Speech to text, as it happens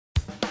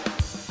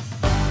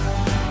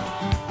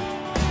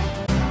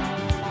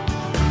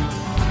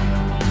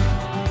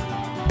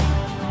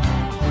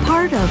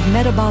part of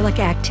metabolic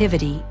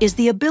activity is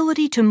the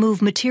ability to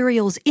move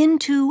materials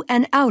into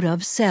and out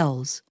of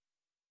cells.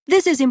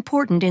 This is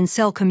important in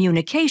cell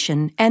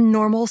communication and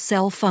normal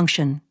cell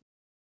function.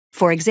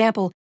 For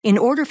example, in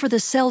order for the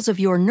cells of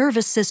your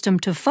nervous system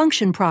to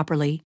function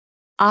properly,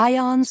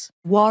 ions,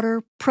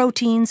 water,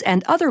 proteins,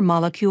 and other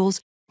molecules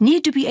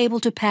need to be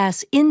able to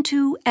pass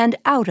into and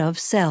out of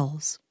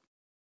cells.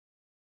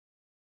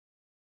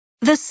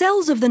 The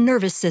cells of the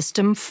nervous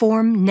system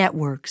form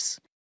networks.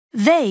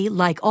 They,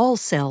 like all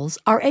cells,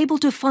 are able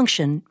to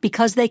function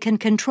because they can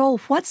control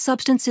what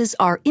substances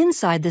are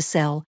inside the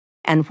cell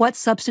and what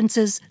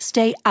substances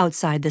stay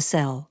outside the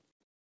cell.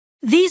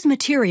 These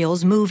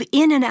materials move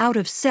in and out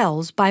of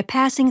cells by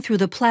passing through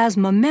the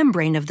plasma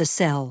membrane of the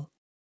cell.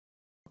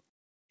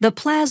 The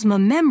plasma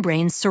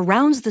membrane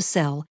surrounds the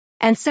cell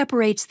and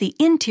separates the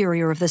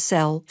interior of the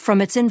cell from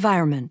its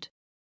environment.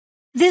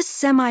 This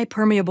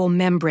semi-permeable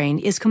membrane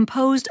is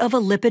composed of a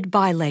lipid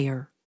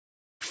bilayer.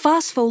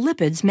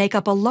 Phospholipids make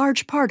up a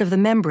large part of the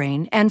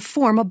membrane and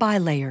form a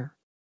bilayer.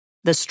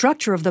 The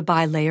structure of the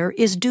bilayer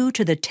is due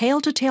to the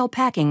tail-to-tail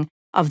packing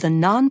of the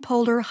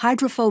nonpolar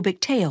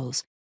hydrophobic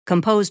tails,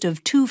 composed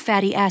of two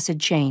fatty acid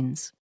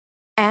chains,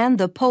 and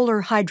the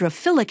polar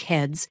hydrophilic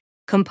heads,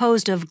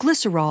 composed of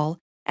glycerol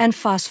and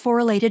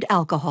phosphorylated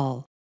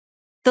alcohol.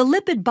 The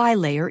lipid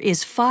bilayer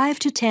is 5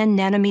 to 10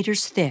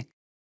 nanometers thick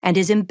and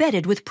is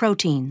embedded with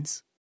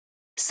proteins.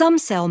 Some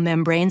cell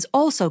membranes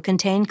also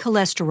contain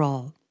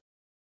cholesterol.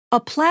 A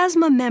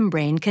plasma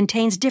membrane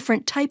contains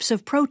different types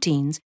of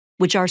proteins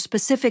which are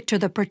specific to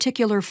the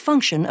particular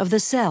function of the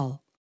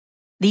cell.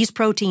 These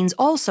proteins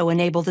also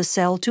enable the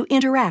cell to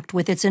interact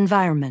with its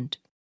environment.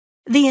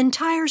 The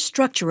entire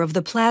structure of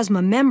the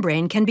plasma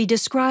membrane can be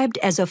described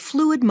as a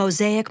fluid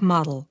mosaic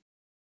model.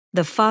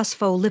 The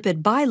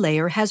phospholipid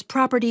bilayer has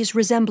properties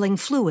resembling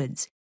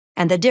fluids,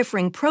 and the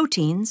differing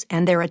proteins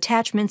and their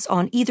attachments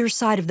on either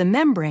side of the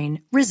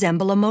membrane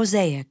resemble a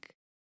mosaic.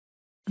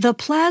 The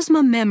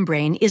plasma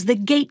membrane is the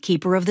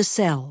gatekeeper of the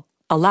cell,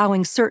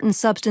 allowing certain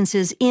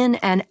substances in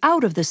and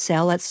out of the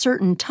cell at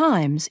certain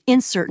times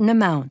in certain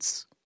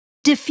amounts.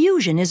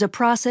 Diffusion is a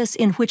process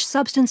in which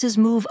substances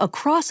move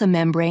across a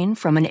membrane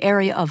from an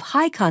area of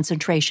high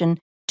concentration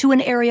to an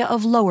area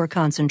of lower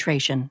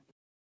concentration,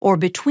 or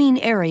between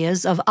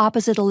areas of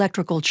opposite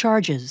electrical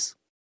charges.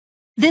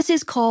 This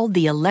is called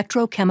the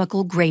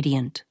electrochemical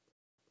gradient.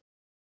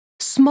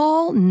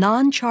 Small,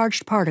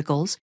 non-charged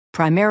particles,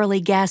 primarily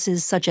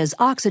gases such as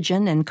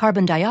oxygen and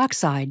carbon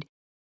dioxide,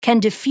 can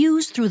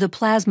diffuse through the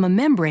plasma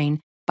membrane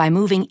by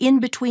moving in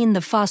between the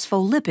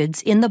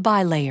phospholipids in the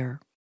bilayer.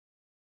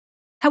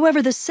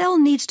 However, the cell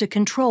needs to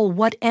control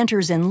what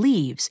enters and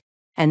leaves,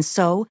 and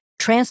so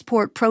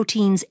transport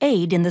proteins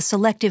aid in the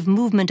selective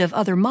movement of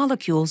other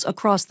molecules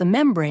across the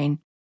membrane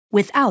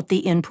without the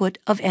input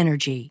of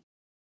energy.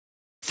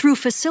 Through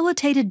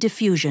facilitated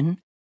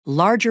diffusion,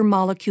 larger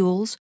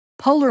molecules,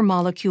 polar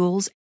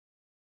molecules,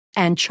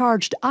 and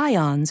charged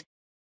ions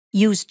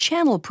use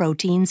channel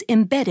proteins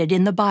embedded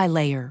in the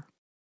bilayer.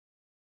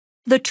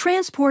 The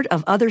transport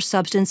of other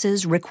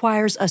substances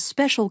requires a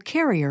special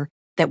carrier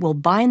that will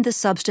bind the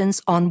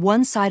substance on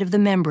one side of the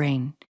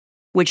membrane,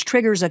 which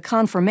triggers a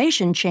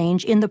conformation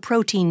change in the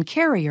protein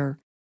carrier,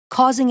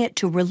 causing it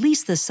to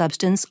release the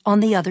substance on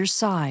the other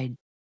side.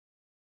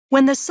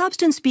 When the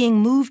substance being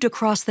moved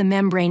across the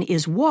membrane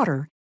is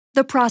water,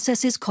 the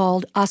process is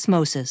called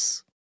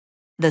osmosis.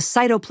 The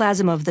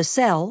cytoplasm of the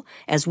cell,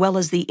 as well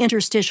as the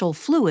interstitial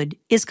fluid,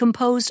 is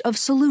composed of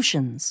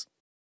solutions.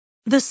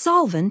 The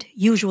solvent,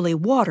 usually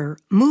water,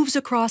 moves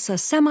across a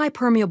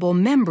semi-permeable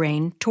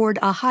membrane toward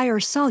a higher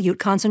solute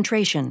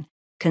concentration,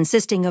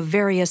 consisting of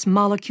various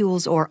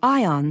molecules or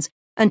ions,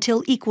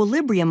 until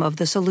equilibrium of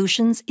the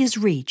solutions is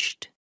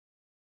reached.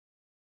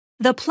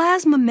 The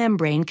plasma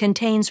membrane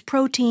contains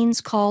proteins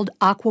called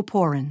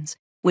aquaporins,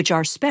 which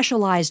are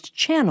specialized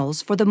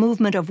channels for the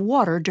movement of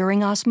water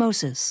during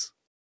osmosis.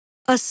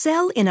 A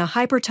cell in a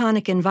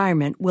hypertonic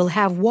environment will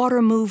have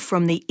water move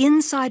from the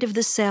inside of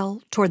the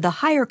cell toward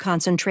the higher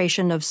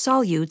concentration of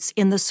solutes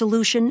in the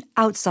solution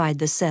outside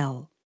the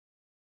cell.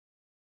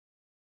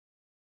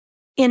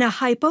 In a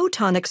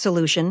hypotonic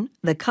solution,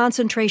 the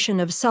concentration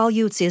of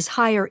solutes is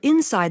higher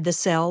inside the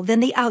cell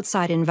than the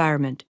outside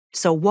environment,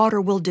 so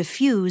water will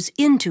diffuse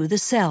into the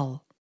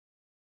cell.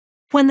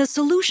 When the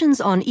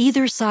solutions on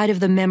either side of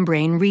the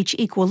membrane reach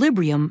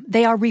equilibrium,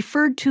 they are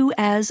referred to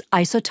as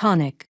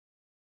isotonic.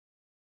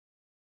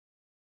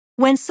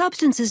 When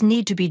substances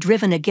need to be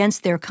driven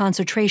against their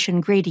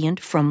concentration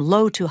gradient from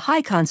low to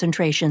high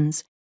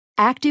concentrations,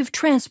 active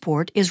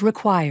transport is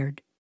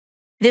required.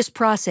 This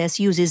process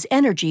uses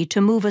energy to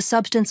move a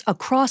substance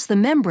across the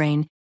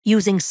membrane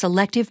using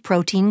selective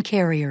protein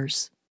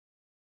carriers.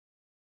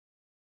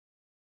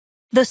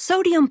 The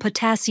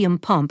sodium-potassium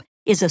pump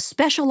is a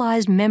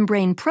specialized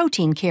membrane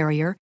protein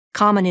carrier,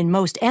 common in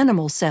most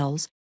animal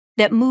cells,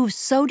 that moves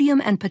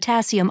sodium and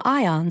potassium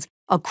ions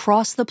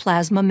across the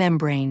plasma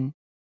membrane.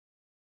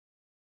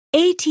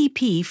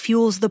 ATP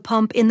fuels the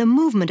pump in the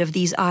movement of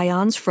these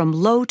ions from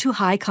low to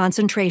high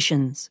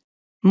concentrations.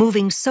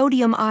 moving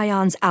sodium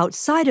ions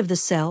outside of the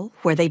cell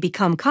where they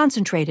become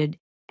concentrated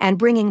and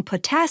bringing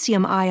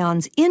potassium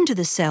ions into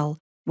the cell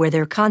where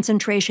their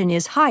concentration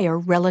is higher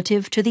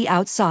relative to the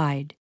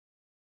outside.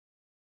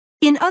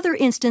 In other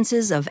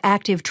instances of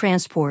active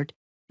transport,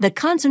 the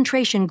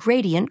concentration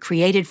gradient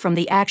created from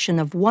the action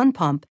of one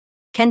pump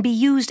can be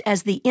used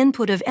as the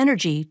input of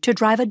energy to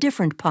drive a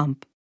different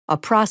pump, a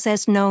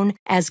process known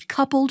as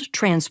coupled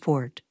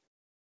transport.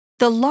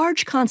 The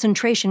large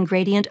concentration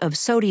gradient of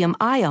sodium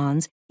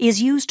ions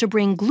is used to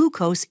bring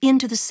glucose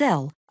into the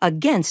cell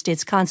against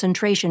its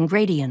concentration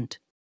gradient.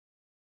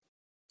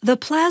 The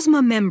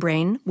plasma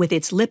membrane, with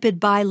its lipid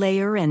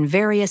bilayer and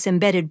various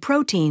embedded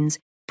proteins,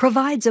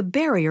 provides a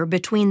barrier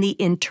between the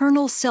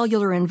internal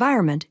cellular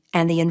environment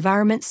and the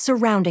environment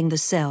surrounding the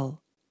cell.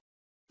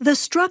 The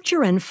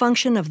structure and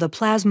function of the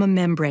plasma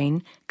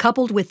membrane,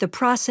 coupled with the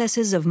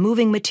processes of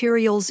moving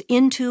materials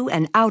into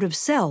and out of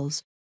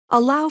cells,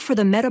 allow for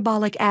the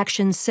metabolic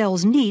action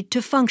cells need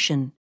to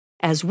function,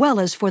 as well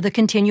as for the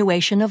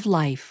continuation of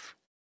life.